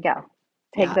there you go.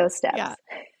 take Yeah. those Yeah.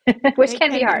 steps, which It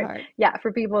can be can be hard. hard. Yeah,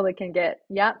 for people that can get,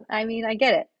 yep. I mean, I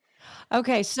get it.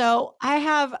 Okay, so I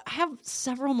have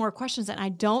several more questions, and I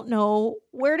don't know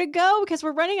where to go because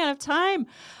we're running out of time.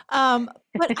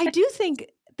 But I do think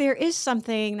there is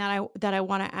something that I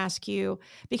want to ask you,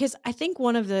 because I think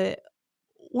one of the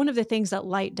things that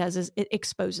light does is it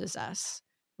exposes us,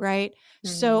 right? Mhm.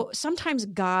 So sometimes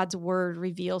God's word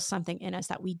reveals something in us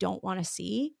that we don't want to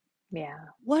see. Yeah.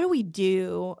 What do we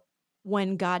do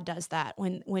when God does that?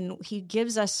 When he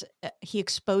gives us he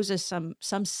exposes some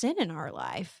sin in our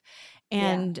life.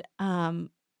 Yeah. And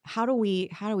how do we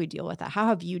deal with that? How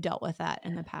have you dealt with that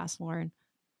in the past, Lauren?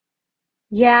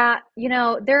 Yeah.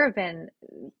 There have been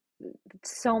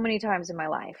so many times in my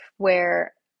life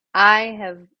where I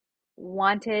have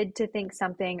wanted to think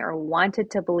something or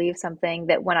wanted to believe something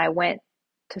that when I went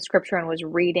to scripture and was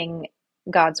reading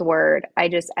God's word, I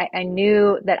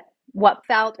knew that what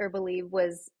felt or believed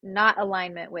was not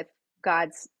alignment with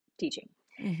God's teaching.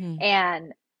 Mhm.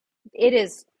 And it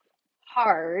is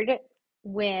hard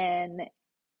when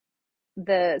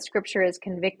the scripture is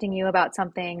convicting you about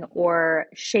something or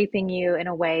shaping you in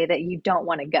a way that you don't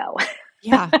want to go.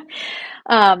 Yeah.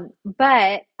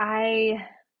 But I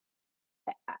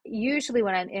usually,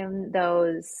 when I'm in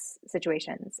those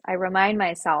situations, I remind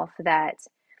myself that,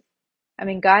 I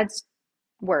mean, God's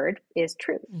word is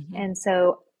truth. Mhm. And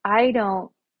so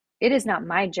it is not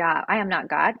my job. I am not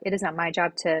God. It is not my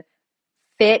job to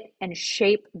fit and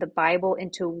shape the Bible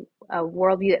into a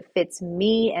worldview that fits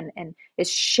me and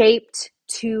is shaped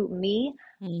to me.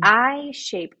 Mm. I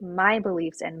shape my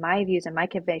beliefs and my views and my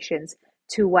convictions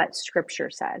to what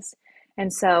scripture says.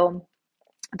 And so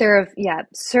there have, yeah,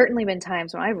 certainly been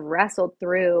times when I've wrestled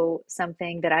through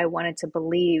something that I wanted to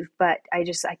believe, but I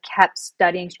kept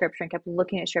studying scripture and kept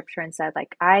looking at scripture and said,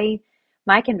 like,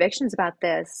 my convictions about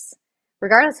this,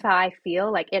 regardless of how I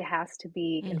feel, like it has to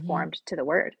be Mhm. conformed to the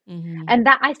word. Mhm. And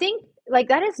that, I think, like,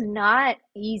 that is not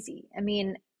easy. I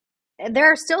mean,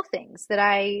 there are still things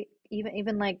that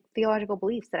even like theological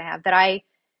beliefs that I have that I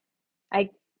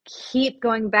keep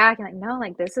going back and like, no,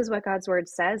 like this is what God's word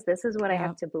says. This is what I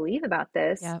have Yep. to believe about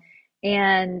this. Yep.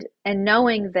 And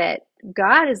knowing that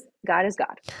God is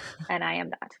God and I am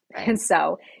not. Right. And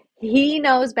so he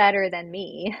knows better than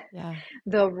me Yeah.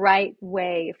 the right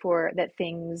way for that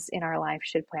things in our life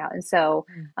should play out. And so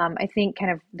Mm. I think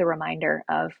kind of the reminder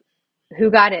of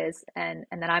who God is and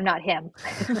that I'm not him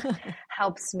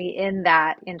helps me in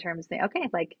that, in terms of, okay,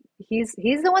 like he's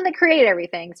the one that created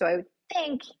everything. So I would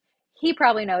think he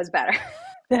probably knows better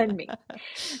than me.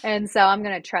 And so I'm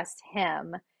going to trust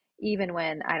him even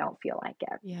when I don't feel like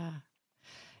it. Yeah.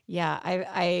 Yeah,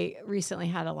 I recently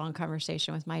had a long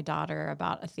conversation with my daughter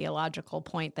about a theological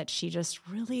point that she just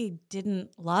really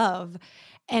didn't love.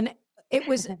 And it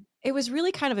was it was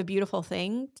really kind of a beautiful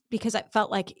thing, because I felt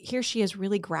like here she is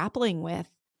really grappling with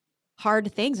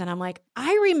hard things, and I'm like,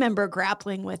 I remember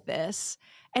grappling with this.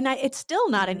 And it's still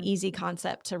not an Mhm. easy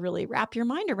concept to really wrap your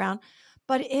mind around.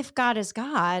 But if God is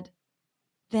God,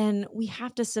 then we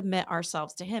have to submit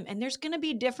ourselves to him. And there's going to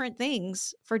be different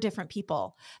things for different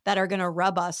people that are going to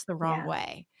rub us the wrong Yeah.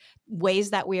 way, ways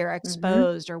that we are Hmm.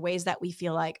 exposed, or ways that we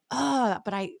feel like, oh,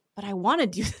 but I want to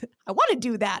do, I want to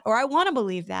do that, or I want to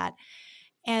believe that.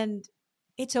 And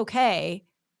it's okay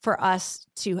for us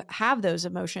to have those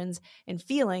emotions and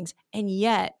feelings. And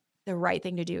yet the right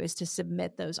thing to do is to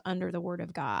submit those under the word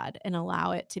of God and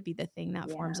allow it to be the thing that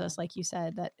forms Yeah. us. Like you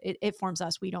said, that it forms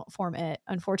us. We don't form it,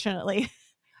 unfortunately.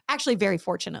 Actually, very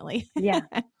fortunately Yeah.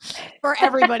 for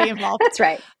everybody involved. That's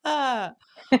right. Uh,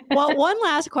 well, one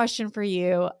last question for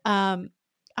you. I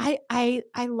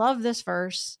love this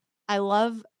verse. I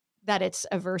love that it's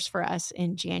a verse for us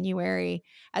in January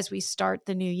as we start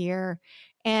the new year.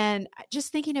 And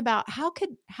just thinking about how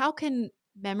can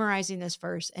memorizing this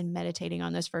verse and meditating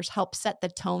on this verse help set the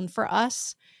tone for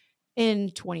us in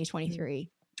 2023?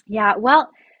 Yeah. Well,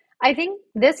 I think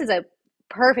this is a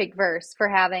perfect verse for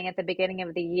having at the beginning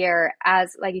of the year,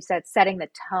 as like you said, setting the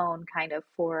tone kind of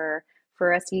for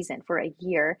a season, for a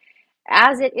year,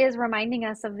 as it is reminding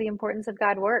us of the importance of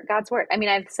God's word. I mean,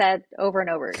 I've said over and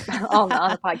over on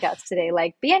the podcast today,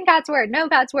 like, be in God's word, know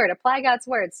God's word, apply God's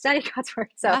word, study God's word.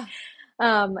 So Yeah.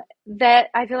 that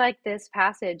I feel like this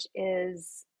passage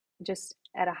is just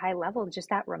at a high level, just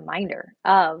that reminder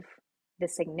of the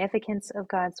significance of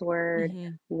God's word,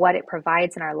 Mhm. what it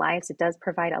provides in our lives. It does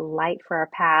provide a light for our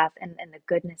path, and the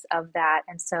goodness of that.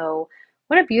 And so,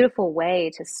 what a beautiful way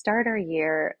to start our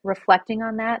year, reflecting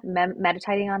on that,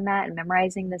 meditating on that, and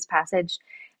memorizing this passage.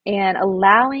 and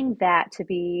allowing that to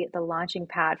be the launching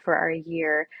pad for our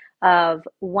year of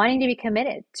wanting to be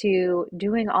committed to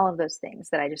doing all of those things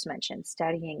that I just mentioned,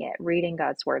 studying it, reading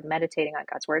God's word, meditating on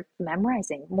God's word,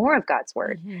 memorizing more of God's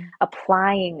word,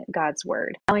 applying God's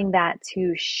word, allowing that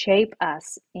to shape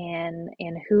us in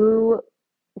who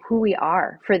we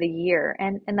are for the year.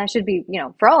 And that should be,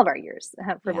 for all of our years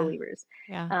for believers.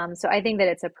 Yeah. So I think that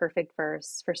it's a perfect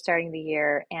verse for starting the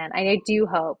year. And I do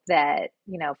hope that,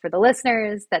 for the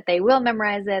listeners, that they will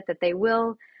memorize it, that they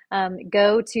will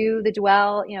go to the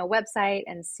Dwell, website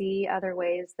and see other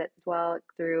ways that Dwell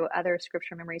through other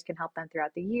scripture memories can help them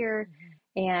throughout the year,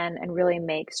 and really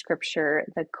make scripture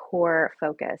the core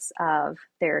focus of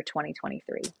their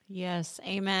 2023. Yes.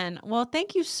 Amen. Well,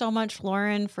 thank you so much,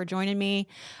 Lauren, for joining me.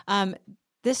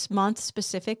 This month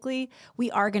specifically,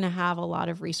 we are going to have a lot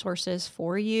of resources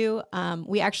for you.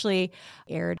 We actually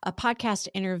aired a podcast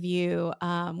interview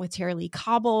with Tara Lee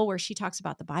Cobble, where she talks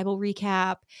about the Bible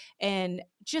recap and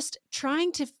just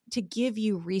trying to give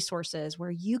you resources where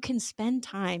you can spend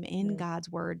time in God's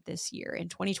word this year in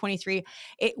 2023.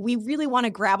 We really want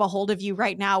to grab a hold of you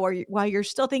right now while you're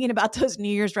still thinking about those New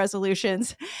Year's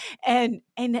resolutions and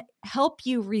help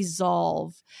you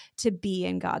resolve to be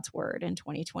in God's word in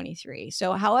 2023.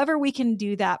 So however we can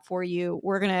do that for you,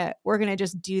 we're going to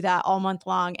just do that all month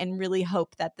long and really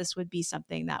hope that this would be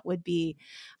something that would be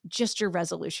just your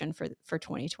resolution for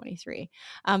 2023.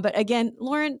 But again,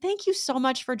 Lauren, thank you so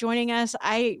much for joining us.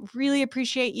 I really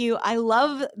appreciate you. I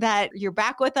love that you're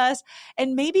back with us.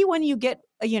 And maybe when you get,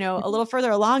 a little further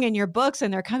along in your books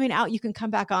and they're coming out, you can come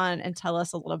back on and tell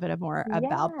us a little bit more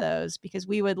about those, because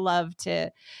we would love to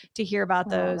hear about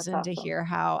those and to hear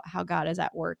how God is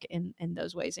at work in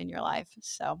those ways in your life.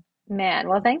 So, man,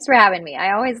 well, thanks for having me.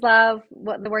 I always love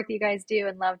the work that you guys do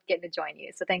and love getting to join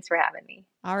you. So thanks for having me.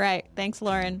 All right. Thanks,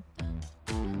 Lauren.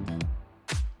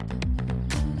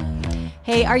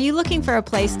 Hey, are you looking for a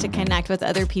place to connect with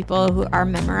other people who are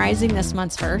memorizing this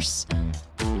month's verse?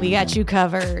 We got you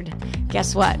covered.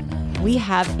 Guess what? We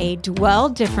have a Dwell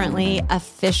Differently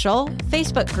official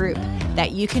Facebook group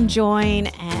that you can join,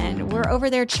 and we're over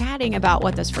there chatting about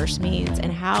what this verse means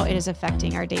and how it is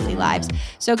affecting our daily lives.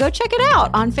 So go check it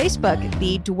out on Facebook,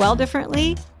 the Dwell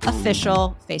Differently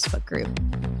official Facebook group.